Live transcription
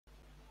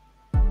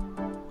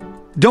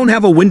Don't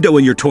have a window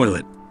in your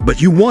toilet,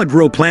 but you want to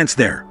grow plants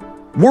there?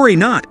 Worry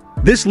not.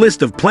 This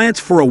list of plants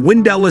for a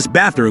windowless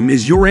bathroom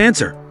is your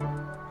answer.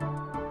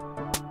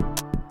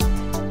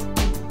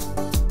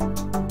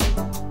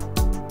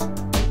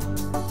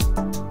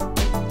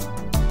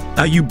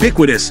 A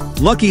ubiquitous,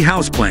 lucky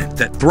houseplant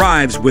that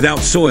thrives without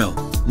soil,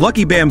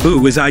 lucky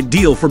bamboo is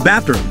ideal for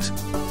bathrooms.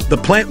 The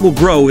plant will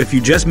grow if you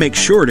just make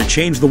sure to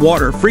change the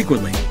water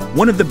frequently.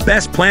 One of the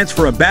best plants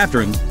for a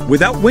bathroom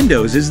without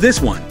windows is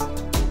this one.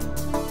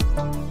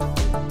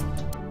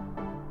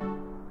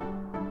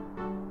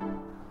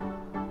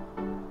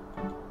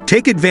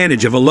 Take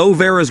advantage of aloe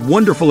vera's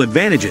wonderful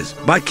advantages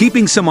by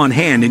keeping some on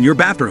hand in your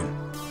bathroom.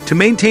 To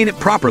maintain it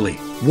properly,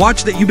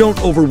 watch that you don't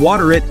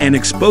overwater it and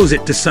expose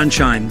it to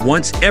sunshine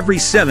once every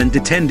 7 to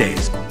 10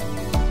 days.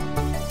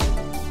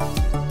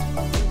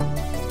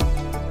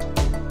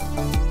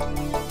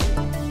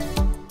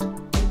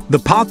 The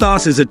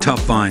pothos is a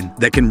tough vine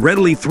that can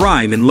readily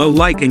thrive in low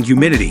light and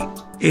humidity.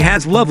 It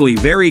has lovely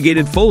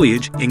variegated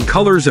foliage in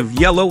colors of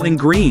yellow and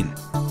green.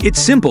 It's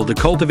simple to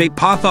cultivate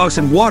pothos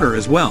in water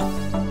as well.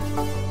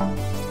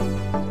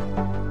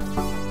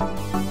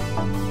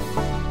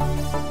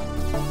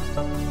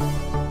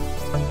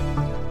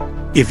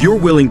 If you're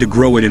willing to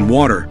grow it in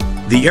water,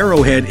 the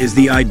arrowhead is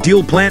the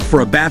ideal plant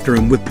for a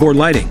bathroom with poor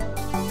lighting.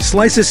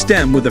 Slice a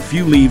stem with a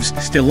few leaves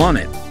still on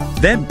it,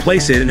 then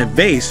place it in a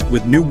vase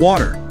with new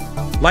water.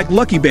 Like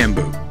lucky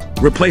bamboo,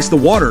 replace the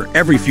water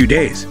every few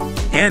days,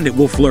 and it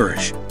will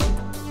flourish.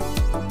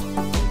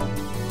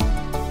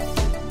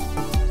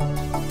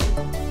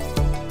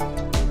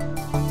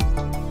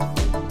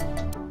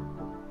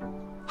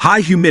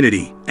 High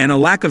humidity and a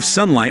lack of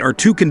sunlight are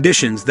two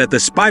conditions that the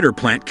spider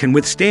plant can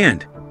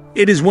withstand.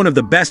 It is one of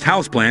the best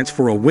houseplants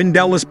for a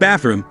windowless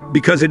bathroom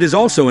because it is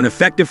also an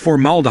effective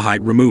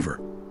formaldehyde remover.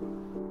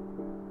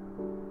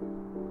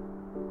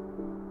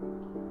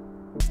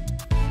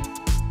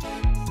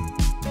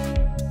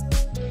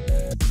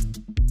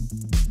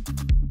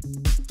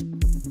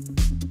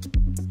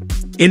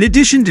 In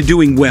addition to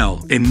doing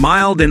well in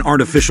mild and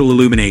artificial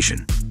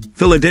illumination,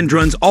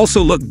 philodendrons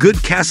also look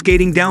good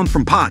cascading down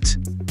from pots,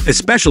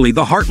 especially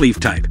the heartleaf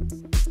type.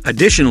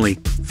 Additionally,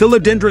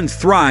 philodendrons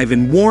thrive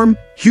in warm,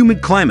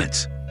 humid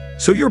climates,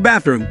 so your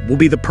bathroom will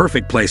be the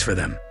perfect place for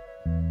them.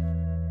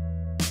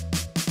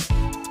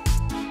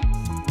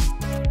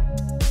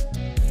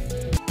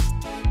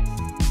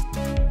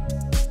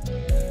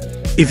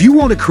 If you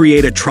want to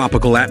create a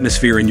tropical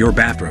atmosphere in your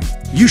bathroom,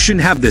 you should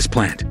have this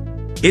plant.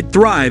 It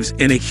thrives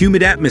in a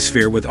humid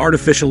atmosphere with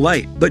artificial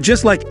light, but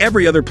just like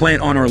every other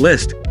plant on our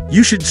list,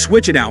 you should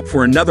switch it out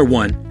for another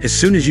one as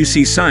soon as you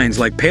see signs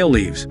like pale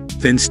leaves,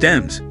 thin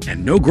stems,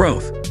 and no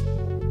growth.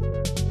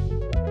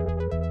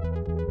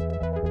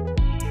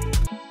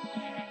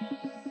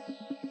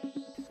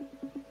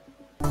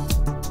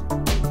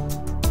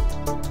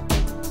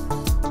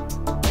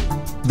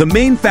 The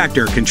main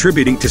factor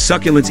contributing to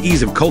succulents'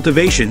 ease of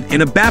cultivation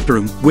in a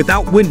bathroom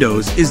without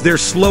windows is their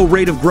slow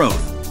rate of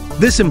growth.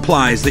 This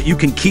implies that you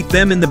can keep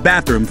them in the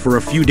bathroom for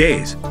a few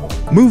days,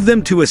 move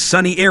them to a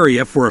sunny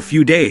area for a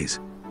few days,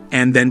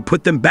 and then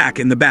put them back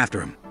in the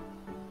bathroom.